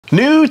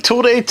New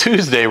Tool Day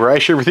Tuesday, where I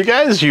share with you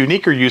guys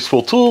unique or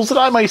useful tools that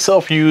I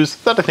myself use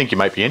that I think you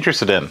might be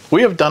interested in.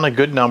 We have done a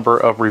good number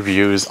of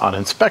reviews on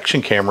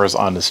inspection cameras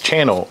on this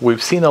channel.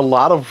 We've seen a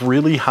lot of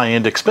really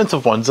high-end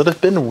expensive ones that have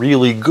been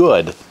really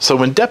good. So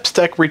when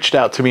DEPSTECH reached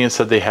out to me and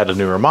said they had a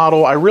newer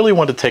model, I really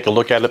wanted to take a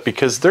look at it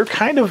because they're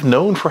kind of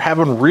known for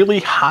having really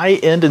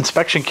high-end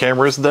inspection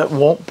cameras that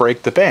won't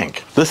break the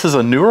bank. This is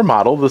a newer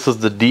model. This is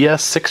the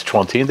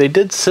DS620. They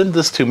did send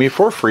this to me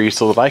for free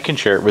so that I can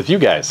share it with you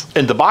guys.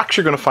 In the box,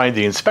 you're going to find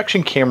the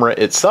inspection camera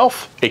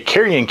itself, a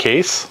carrying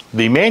case,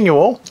 the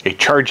manual, a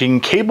charging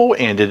cable,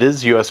 and it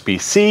is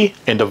USB-C,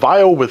 and a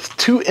vial with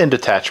two end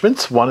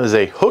attachments. One is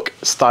a hook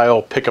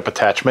style pickup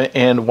attachment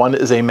and one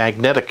is a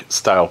magnetic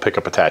style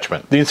pickup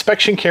attachment. The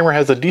inspection camera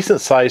has a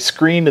decent sized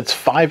screen. It's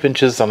 5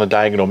 inches on a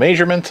diagonal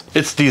measurement.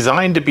 It's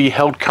designed to be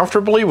held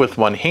comfortably with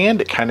one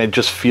hand. It kind of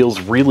just feels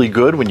really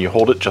good when you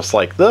hold it just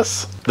like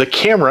this. The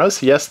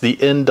cameras, yes,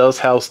 the end does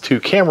house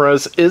 2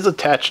 cameras, is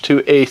attached to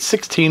a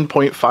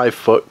 16.5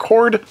 foot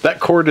cord.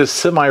 That cord is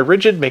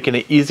semi-rigid, making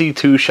it easy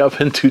to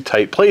shove into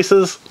tight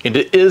places, and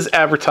it is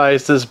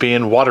advertised as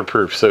being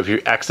waterproof, so if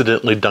you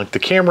accidentally dunk the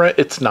camera,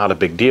 it's not a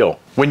big deal.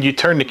 When you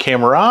turn the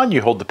camera on,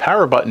 you hold the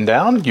power button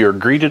down, you're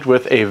greeted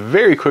with a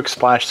very quick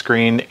splash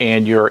screen,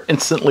 and you're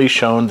instantly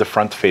shown the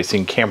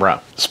front-facing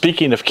camera.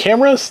 Speaking of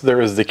cameras,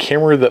 there is the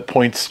camera that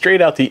points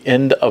straight out the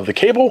end of the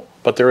cable,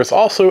 but there is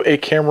also a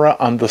camera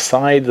on the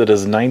side that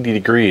is 90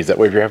 degrees. That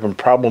way, if you're having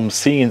problems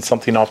seeing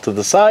something off to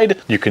the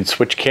side, you can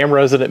switch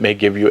cameras and it may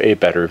give you a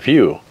better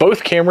view.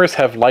 Both cameras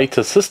have light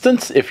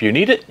assistance. If you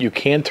need it, you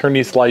can turn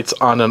these lights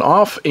on and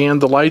off,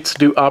 and the lights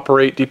do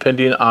operate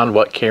depending on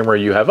what camera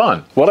you have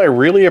on. What I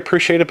really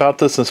appreciate about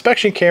this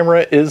inspection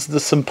camera is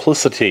the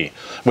simplicity.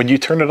 When you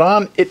turn it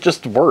on, it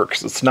just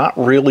works. It's not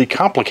really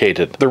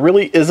complicated. There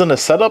really isn't a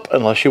setup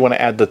unless you want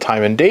to add the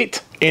time and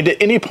date. And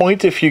at any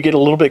point, if you get a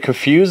little bit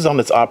confused on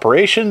its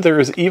operation, there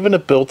is even a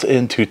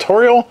built-in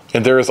tutorial,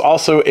 and there is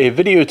also a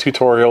video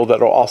tutorial that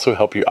will also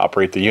help you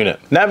operate the unit.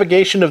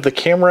 Navigation of the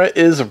camera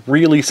is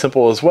really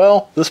simple as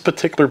well. This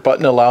particular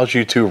button allows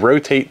you to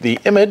rotate the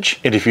image,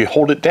 and if you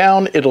hold it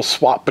down, it'll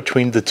swap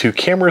between the 2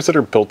 cameras that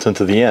are built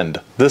into the end.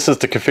 This is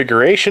the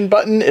configuration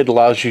button. It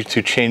allows you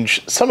to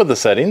change some of the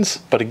settings,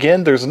 but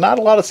again, there's not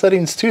a lot of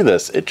settings to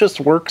this. It just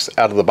works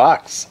out of the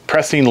box.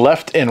 Pressing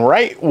left and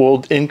right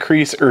will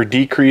increase or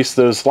decrease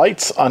those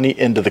lights on the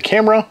end of the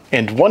camera,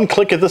 and one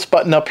click of this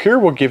button up here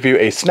will give you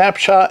a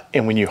snapshot,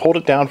 and when you hold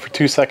it down for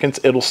 2 seconds,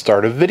 it'll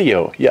start a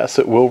video. Yes,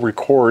 it will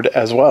record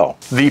as well.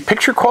 The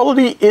picture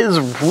quality is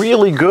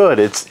really good.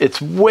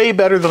 It's way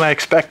better than I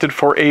expected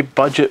for a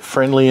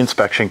budget-friendly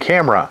inspection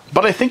camera.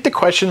 But I think the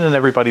question in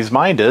everybody's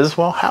mind is,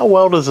 well, how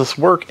well does this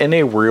work in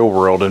a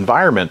real-world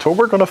environment? Well,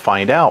 we're going to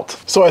find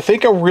out. So I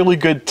think a really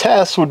good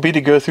test would be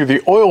to go through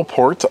the oil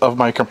port of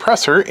my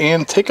compressor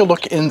and take a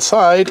look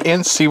inside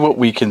and see what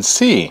we can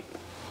see.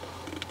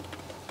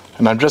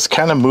 And I'm just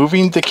kind of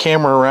moving the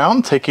camera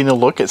around, taking a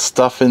look at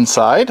stuff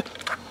inside.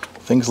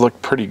 Things look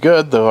pretty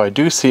good, though I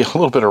do see a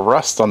little bit of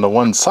rust on the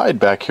one side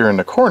back here in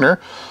the corner.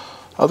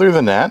 Other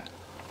than that,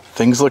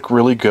 things look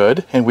really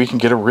good, and we can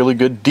get a really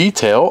good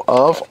detail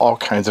of all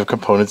kinds of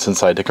components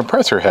inside the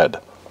compressor head.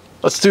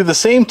 Let's do the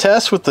same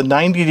test with the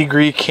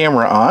 90-degree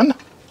camera on.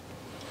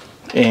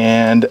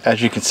 And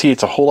as you can see,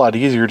 it's a whole lot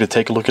easier to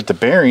take a look at the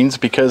bearings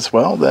because,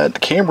 well,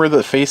 that camera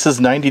that faces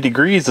 90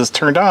 degrees is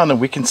turned on and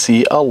we can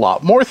see a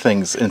lot more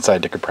things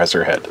inside the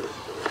compressor head.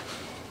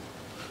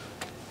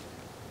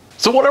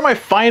 So what are my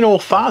final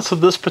thoughts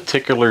of this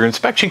particular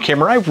inspection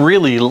camera? I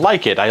really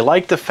like it. I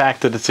like the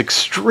fact that it's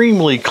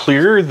extremely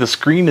clear, the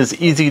screen is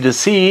easy to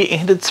see,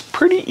 and it's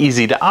pretty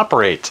easy to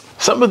operate.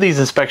 Some of these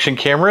inspection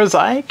cameras,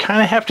 I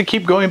kind of have to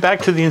keep going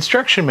back to the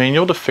instruction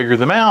manual to figure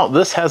them out.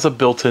 This has a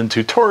built-in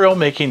tutorial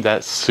making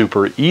that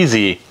super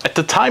easy. At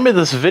the time of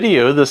this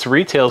video, this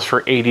retails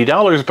for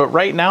 $80, but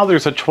right now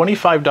there's a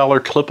 $25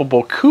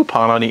 clippable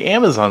coupon on the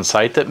Amazon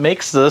site that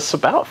makes this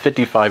about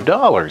 $55.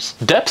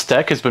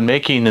 DEPSTECH has been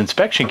making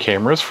inspection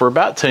cameras for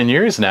about 10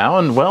 years now,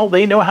 and well,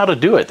 they know how to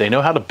do it. They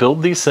know how to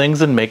build these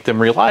things and make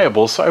them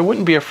reliable, so I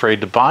wouldn't be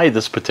afraid to buy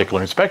this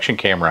particular inspection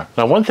camera.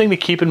 Now, one thing to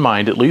keep in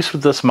mind, at least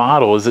with this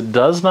model, is it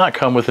does not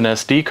come with an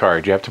SD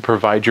card. You have to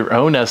provide your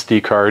own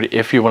SD card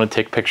if you want to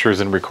take pictures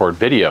and record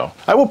video.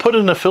 I will put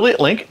an affiliate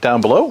link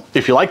down below.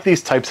 If you like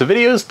these types of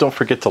videos, don't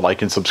forget to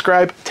like and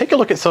subscribe. Take a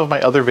look at some of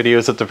my other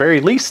videos. At the very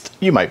least,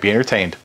 you might be entertained.